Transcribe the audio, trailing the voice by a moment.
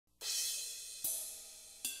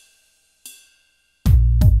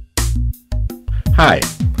Hi,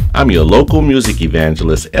 I'm your local music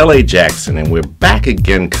evangelist, L.A. Jackson, and we're back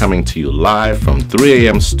again coming to you live from 3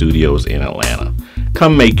 a.m. studios in Atlanta.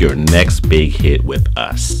 Come make your next big hit with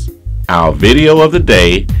us. Our video of the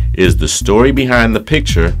day is the story behind the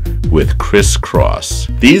picture with Kris Kross.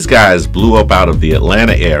 These guys blew up out of the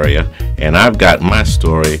Atlanta area, and I've got my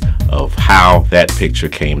story of how that picture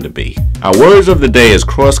came to be. Our words of the day is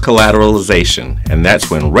cross-collateralization, and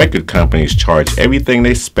that's when record companies charge everything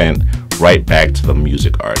they spent right back to the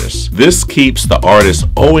music artist. This keeps the artist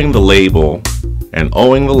owing the label and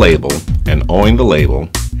owing the label and owing the label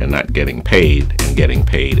and not getting paid and getting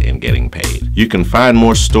paid and getting paid. You can find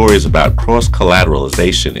more stories about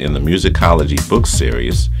cross-collateralization in the Musicology book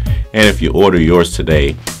series, and if you order yours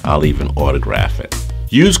today, I'll even autograph it.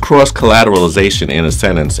 Use cross-collateralization in a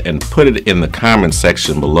sentence and put it in the comment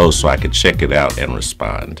section below so I can check it out and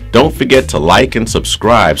respond. Don't forget to like and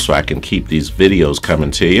subscribe so I can keep these videos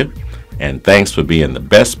coming to you. And thanks for being the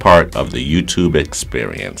best part of the YouTube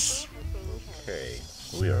experience. Okay,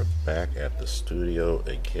 we are back at the studio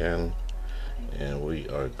again, and we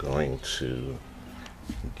are going to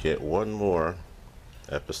get one more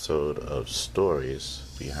episode of Stories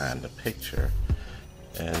Behind the Picture.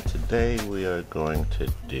 And today we are going to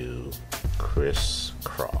do Kris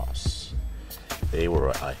Kross. They were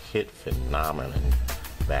a hit phenomenon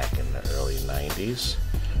back in the early 90s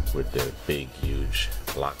with their big, huge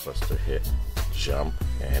blockbuster hit, Jump,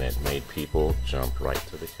 and it made people jump right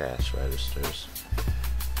to the cash registers.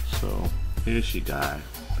 So here's your guy,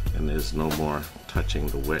 and there's no more touching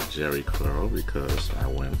the wet Jerry curl because I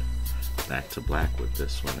went back to black with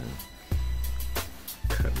this one and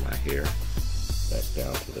cut my hair back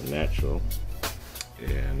down to the natural.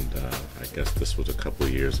 And I guess this was a couple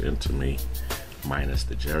years into me minus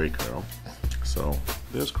the Jerry curl. So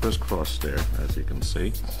there's Kris Kross there, as you can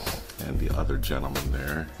see, and the other gentleman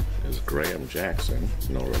there is Graham Jackson,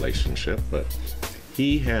 no relationship, but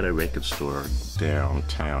he had a record store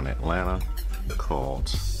downtown Atlanta called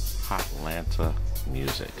Hotlanta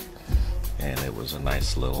Music, and it was a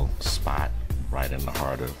nice little spot right in the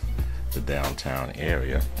heart of the downtown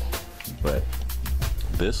area. But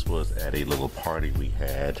this was at a little party we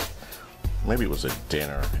had, maybe it was a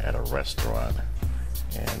dinner at a restaurant,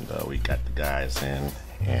 and we got the guys in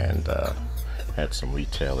and had some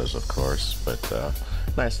retailers, of course, but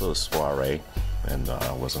nice little soiree, and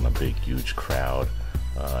wasn't a big huge crowd.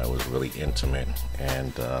 It was really intimate,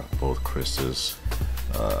 and both Chris's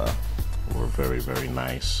were very, very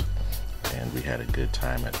nice, and we had a good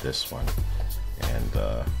time at this one.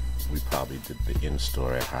 And we probably did the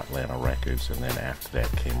in-store at Hotlanta Records, and then after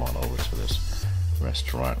that came on over to this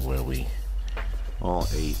restaurant where we all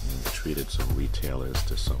ate and treated some retailers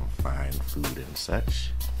to some fine food and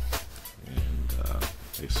such. And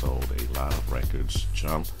they sold a lot of records.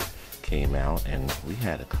 Jump came out, and we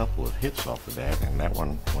had a couple of hits off of that, and that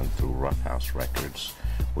one went through Rough House Records,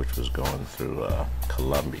 which was going through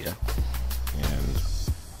Columbia. And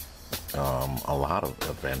a lot of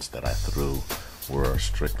events that I threw were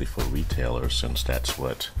strictly for retailers, since that's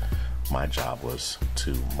what my job was,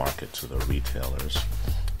 to market to the retailers.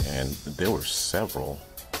 And there were several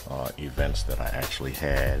events that I actually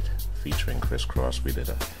had featuring Kris Kross. We did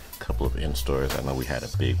a couple of in-stores. I know we had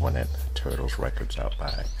a big one at Turtles Records out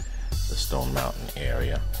by the Stone Mountain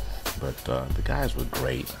area. But the guys were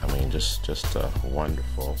great. I mean, just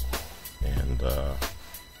wonderful. And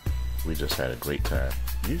we just had a great time.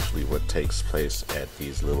 Usually what takes place at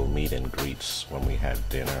these little meet and greets when we have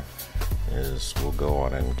dinner is we'll go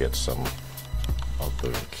on and get some of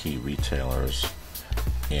the key retailers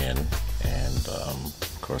in, and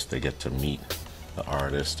of course they get to meet the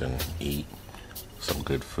artist and eat some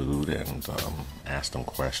good food and ask them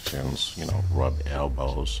questions, you know, rub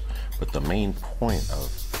elbows. But the main point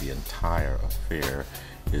of the entire affair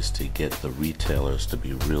is to get the retailers to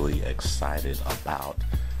be really excited about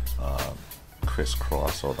Kris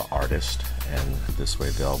Kross, or the artist, and this way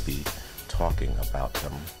they'll be talking about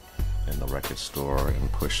them in the record store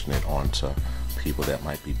and pushing it on to people that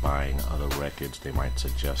might be buying other records. They might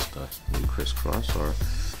suggest a new Kris Kross, or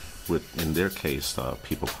in their case,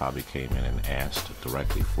 people probably came in and asked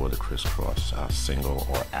directly for the Kris Kross single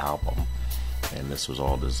or album, and this was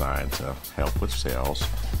all designed to help with sales,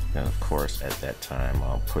 and of course at that time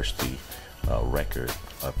push the record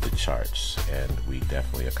up the charts. And we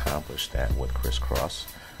definitely accomplished that with Kris Kross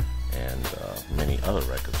and many other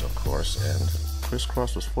records, of course. And Kris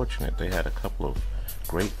Kross was fortunate. They had a couple of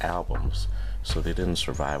great albums, so they didn't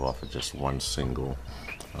survive off of just one single.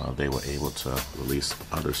 They were able to release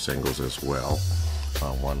other singles as well.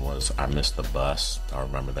 One was I Missed the Bus. I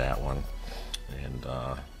remember that one. And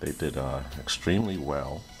they did extremely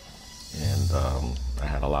well. And I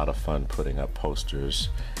had a lot of fun putting up posters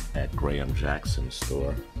at Graham Jackson's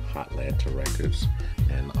store, Hotlanta Records,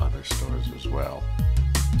 and other stores as well.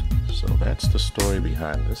 So that's the story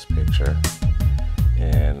behind this picture.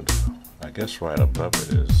 And I guess right above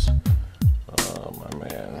it is my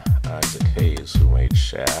man Isaac Hayes, who made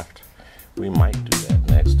Shaft. We might do that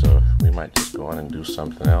next, or we might just go on and do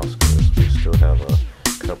something else, because we still have a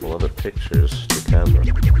couple other pictures to cover.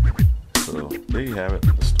 So there you have it,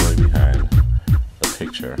 the story behind the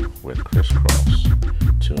picture with Kris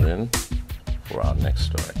Kross. Tune in for our next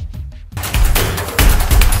story.